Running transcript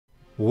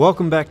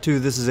Welcome back to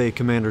This is a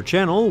Commander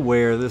channel,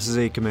 where this is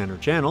a Commander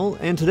channel,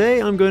 and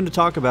today I'm going to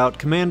talk about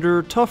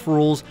Commander Tough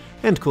Rules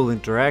and Cool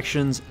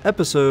Interactions,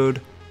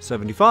 episode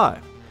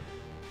 75.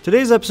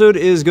 Today's episode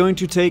is going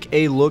to take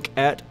a look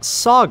at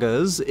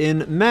Sagas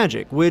in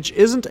Magic, which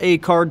isn't a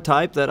card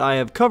type that I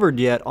have covered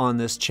yet on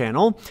this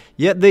channel,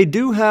 yet they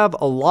do have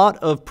a lot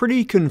of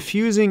pretty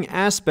confusing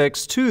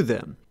aspects to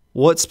them.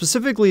 What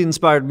specifically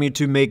inspired me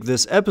to make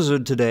this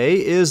episode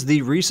today is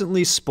the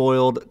recently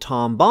spoiled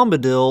Tom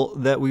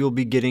Bombadil that we will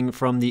be getting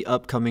from the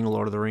upcoming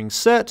Lord of the Rings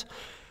set.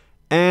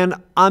 And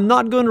I'm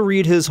not going to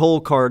read his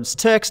whole card's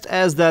text,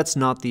 as that's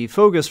not the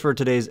focus for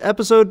today's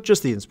episode,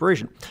 just the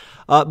inspiration.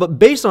 But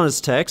based on his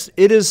text,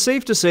 it is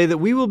safe to say that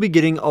we will be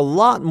getting a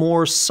lot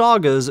more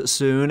Sagas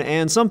soon,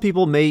 and some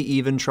people may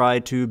even try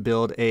to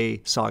build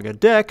a Saga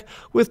deck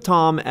with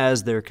Tom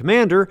as their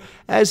commander,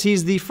 as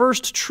he's the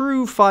first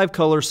true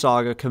 5-color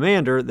Saga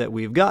commander that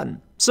we've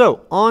gotten.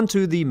 So, on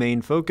to the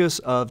main focus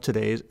of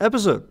today's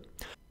episode.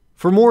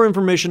 For more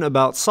information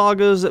about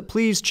Sagas,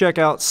 please check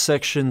out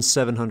section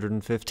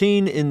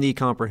 715 in the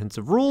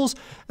comprehensive rules,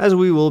 as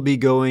we will be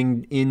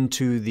going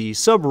into the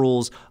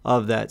sub-rules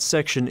of that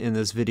section in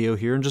this video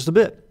here in just a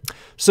bit.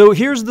 So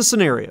here's the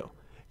scenario.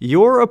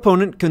 Your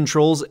opponent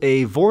controls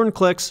a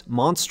Vorinclex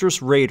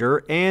monstrous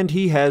raider, and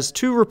he has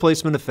 2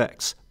 replacement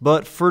effects.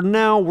 But for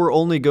now, we're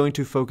only going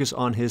to focus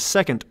on his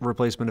second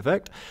replacement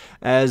effect,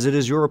 as it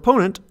is your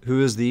opponent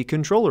who is the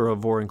controller of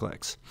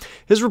Vorinclex.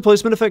 His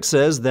replacement effect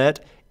says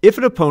that if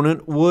an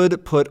opponent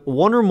would put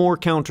 1 or more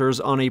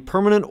counters on a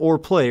permanent or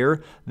player,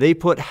 they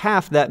put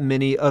half that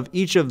many of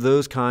each of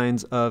those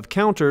kinds of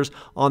counters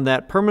on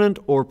that permanent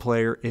or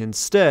player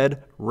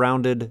instead,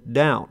 rounded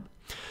down.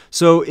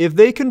 So if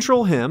they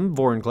control him,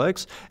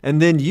 Vorinclex,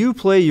 and then you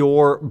play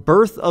your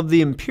Birth of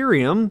the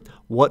Imperium,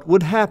 what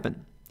would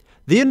happen?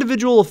 The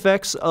individual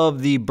effects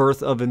of the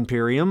Birth of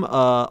Imperium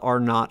are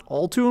not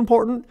all too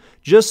important,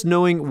 just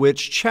knowing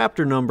which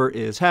chapter number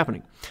is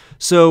happening.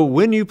 So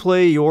when you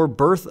play your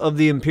Birth of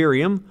the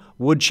Imperium,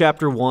 would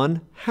chapter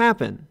 1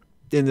 happen?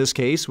 In this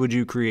case, would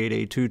you create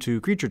a 2/2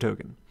 creature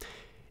token?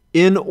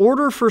 In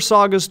order for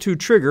Sagas to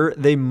trigger,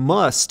 they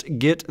must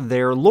get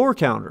their lore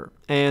counter,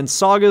 and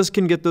Sagas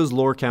can get those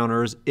lore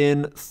counters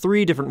in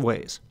 3 different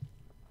ways.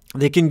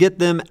 They can get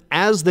them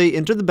as they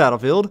enter the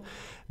battlefield,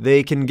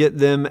 they can get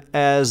them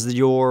as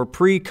your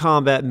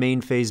pre-combat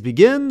main phase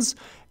begins,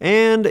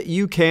 and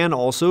you can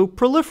also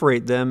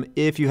proliferate them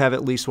if you have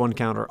at least 1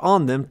 counter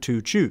on them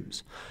to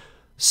choose.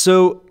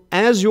 So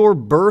as your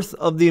Birth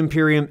of the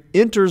Imperium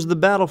enters the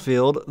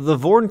battlefield, the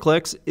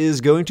Vorinclex is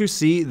going to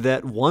see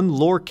that 1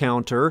 lore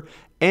counter,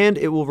 and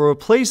it will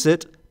replace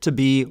it to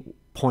be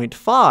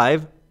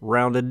 0.5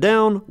 rounded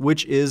down,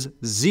 which is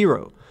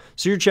 0.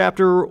 So your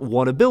chapter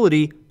 1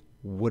 ability,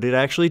 would it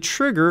actually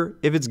trigger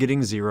if it's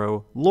getting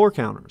 0 lore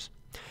counters?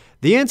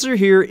 The answer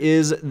here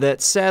is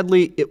that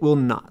sadly it will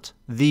not.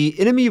 The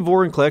enemy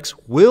Vorinclex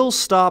will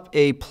stop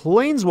a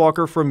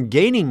Planeswalker from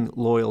gaining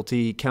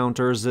loyalty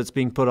counters that's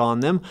being put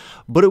on them,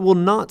 but it will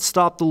not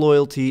stop the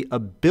loyalty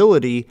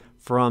ability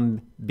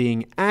from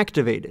being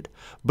activated.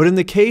 But in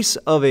the case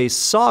of a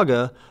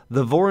Saga,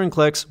 the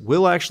Vorinclex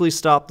will actually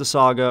stop the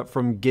Saga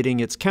from getting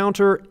its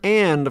counter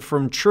and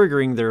from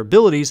triggering their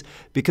abilities,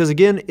 because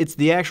again, it's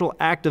the actual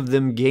act of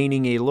them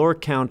gaining a lore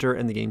counter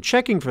and the game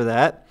checking for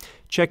that,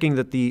 checking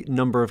that the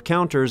number of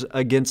counters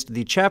against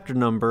the chapter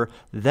number,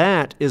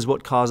 that is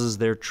what causes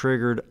their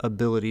triggered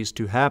abilities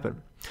to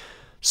happen.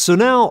 So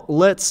now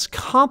let's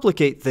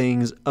complicate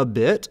things a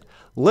bit.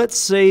 Let's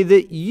say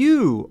that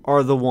you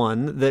are the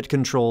one that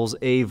controls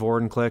a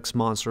Vorinclex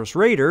monstrous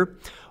raider,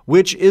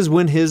 which is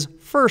when his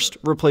first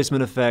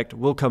replacement effect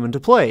will come into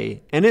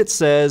play, and it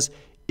says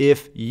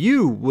if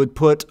you would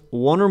put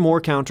 1 or more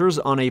counters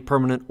on a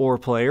permanent or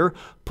player,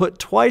 put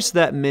twice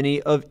that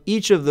many of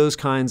each of those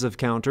kinds of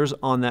counters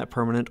on that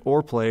permanent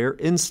or player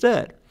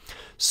instead.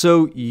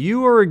 So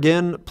you are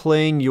again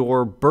playing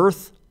your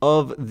Birth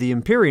of the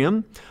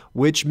Imperium,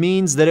 which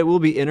means that it will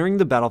be entering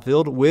the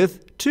battlefield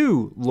with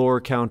 2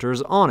 lore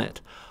counters on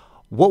it.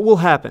 What will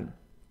happen?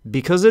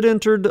 Because it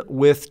entered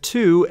with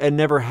 2 and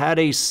never had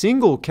a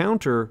single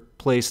counter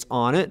placed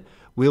on it,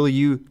 will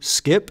you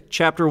skip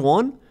chapter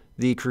 1?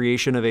 The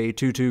creation of a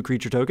 2/2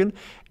 creature token,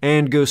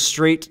 and go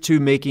straight to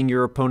making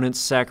your opponent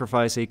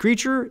sacrifice a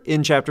creature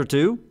in chapter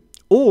 2,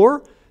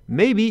 or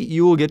maybe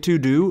you will get to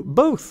do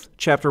both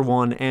chapter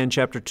 1 and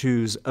chapter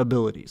 2's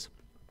abilities.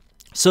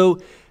 So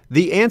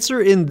the answer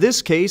in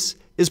this case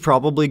is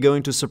probably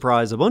going to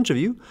surprise a bunch of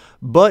you,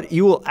 but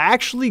you will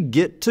actually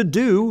get to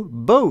do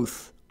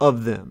both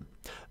of them.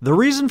 The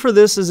reason for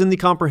this is in the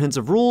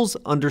comprehensive rules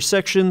under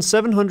section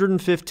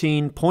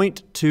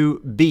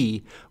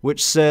 715.2b,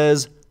 which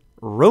says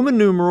Roman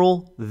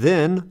numeral,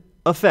 then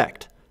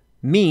effect,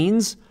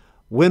 means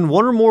when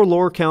 1 or more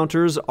lore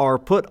counters are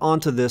put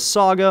onto this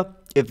Saga,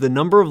 if the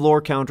number of lore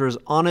counters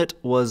on it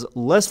was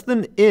less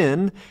than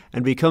n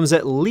and becomes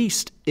at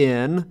least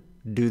n,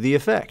 do the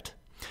effect.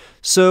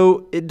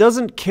 So it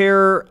doesn't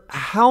care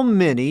how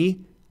many,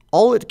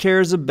 all it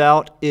cares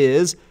about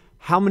is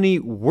how many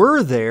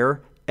were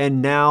there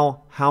and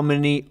now how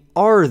many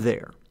are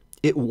there?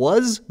 It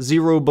was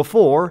 0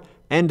 before,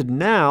 and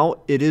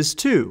now it is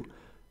 2.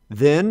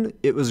 Then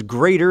it was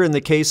greater in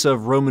the case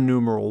of Roman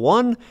numeral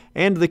 1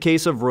 and the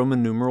case of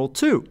Roman numeral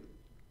 2.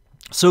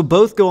 So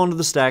both go onto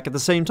the stack at the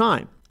same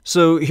time.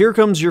 So here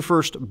comes your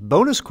first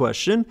bonus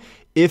question.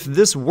 If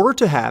this were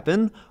to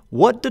happen,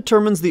 what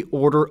determines the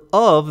order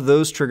of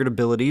those triggered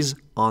abilities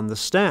on the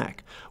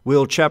stack?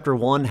 Will Chapter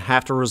 1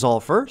 have to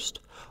resolve first?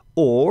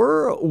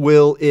 Or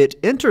will it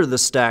enter the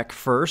stack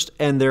first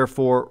and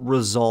therefore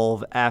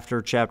resolve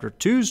after Chapter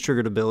 2's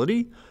triggered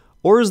ability?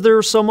 Or is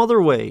there some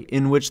other way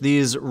in which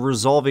these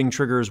resolving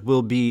triggers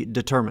will be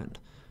determined?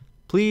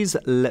 Please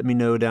let me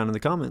know down in the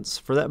comments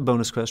for that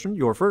bonus question,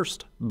 your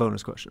first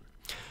bonus question.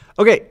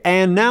 Okay,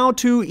 and now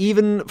to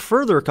even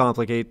further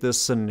complicate this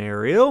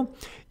scenario,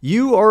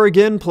 you are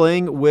again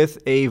playing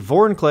with a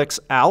Vorinclex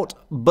out,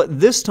 but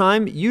this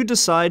time you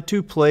decide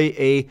to play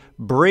a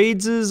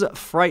Braids'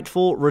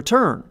 Frightful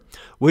Return,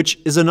 which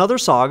is another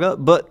saga,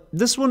 but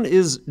this one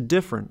is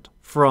different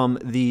from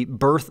the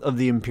Birth of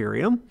the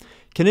Imperium.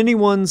 Can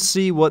anyone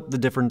see what the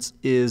difference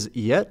is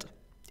yet?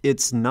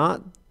 It's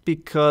not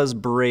because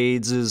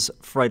Braids'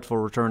 Frightful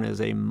Return is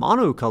a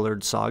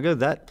monocolored saga.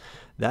 That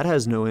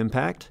has no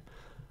impact.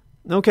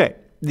 Okay,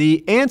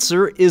 the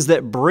answer is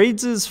that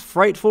Braids'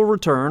 Frightful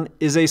Return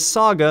is a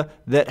saga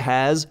that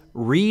has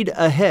Read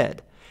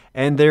Ahead.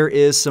 And there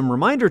is some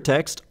reminder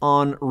text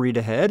on Read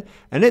Ahead,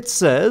 and it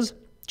says,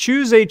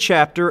 choose a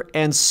chapter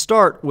and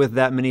start with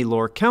that many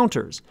lore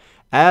counters.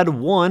 Add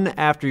 1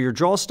 after your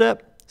draw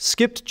step.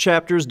 Skipped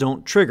chapters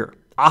don't trigger.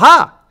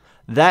 Aha!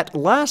 That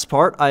last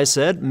part I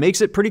said makes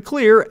it pretty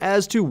clear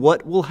as to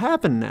what will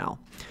happen now.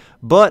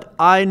 But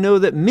I know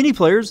that many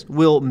players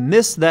will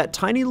miss that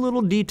tiny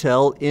little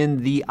detail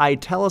in the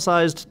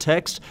italicized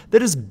text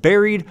that is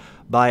buried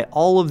by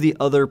all of the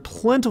other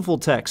plentiful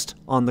text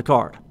on the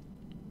card.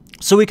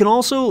 So we can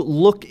also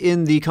look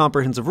in the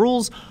comprehensive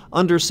rules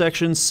under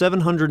section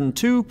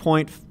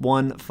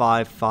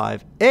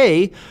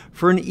 702.155a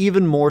for an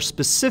even more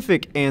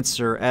specific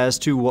answer as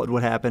to what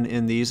would happen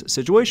in these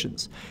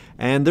situations.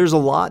 And there's a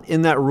lot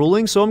in that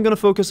ruling, so I'm going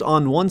to focus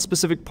on one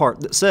specific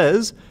part that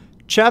says,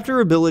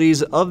 chapter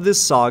abilities of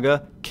this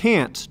saga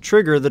can't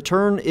trigger the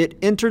turn it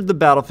entered the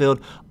battlefield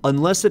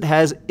unless it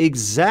has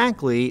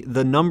exactly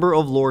the number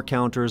of lore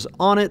counters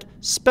on it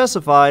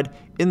specified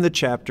in the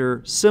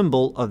chapter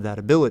symbol of that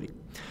ability.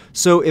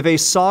 So if a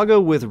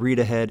saga with Read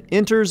Ahead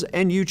enters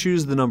and you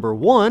choose the number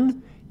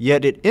 1,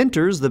 yet it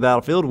enters the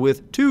battlefield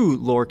with 2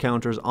 lore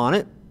counters on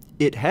it,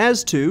 it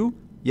has 2,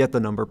 yet the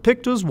number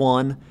picked was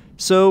 1,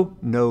 so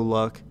no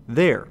luck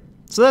there.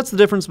 So that's the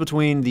difference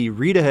between the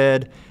Read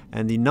Ahead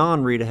and the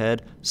non-Read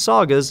Ahead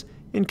sagas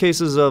in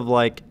cases of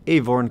like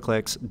a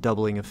Vorinclex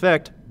doubling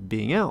effect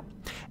being out.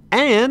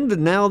 And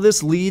now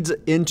this leads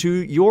into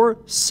your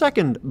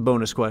second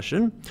bonus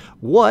question.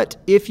 What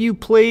if you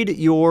played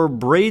your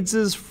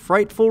Braids'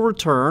 Frightful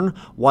Return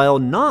while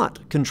not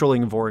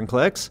controlling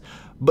Vorinclex,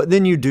 but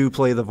then you do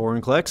play the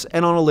Vorinclex,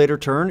 and on a later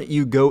turn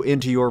you go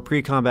into your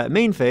pre-combat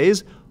main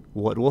phase?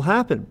 What will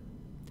happen?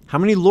 How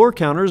many lore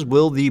counters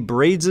will the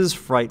Braids'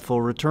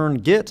 Frightful Return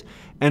get,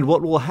 and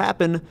what will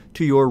happen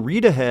to your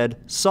Read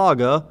Ahead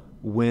saga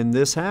when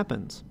this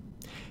happens?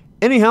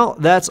 Anyhow,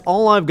 that's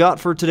all I've got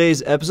for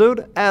today's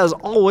episode. As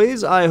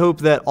always, I hope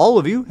that all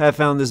of you have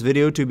found this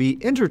video to be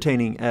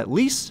entertaining at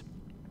least,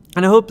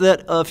 and I hope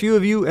that a few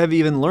of you have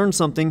even learned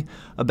something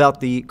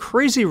about the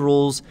crazy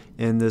rules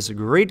in this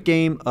great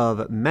game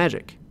of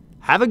Magic.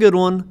 Have a good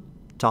one.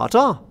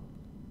 Ta-ta.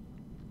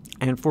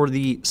 And for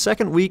the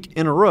second week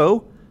in a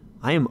row,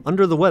 I am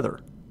under the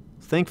weather.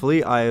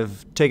 Thankfully,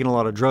 I've taken a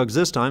lot of drugs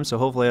this time, so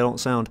hopefully I don't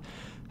sound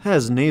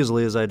as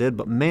nasally as I did,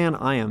 but man,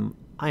 I am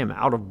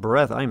out of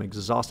breath. I am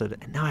exhausted,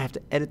 and now I have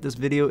to edit this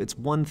video. It's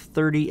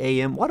 1:30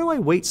 a.m. Why do I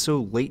wait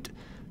so late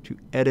to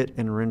edit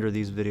and render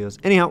these videos?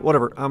 Anyhow,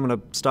 whatever. I'm going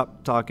to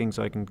stop talking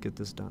so I can get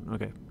this done.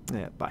 Okay.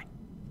 Yeah, bye.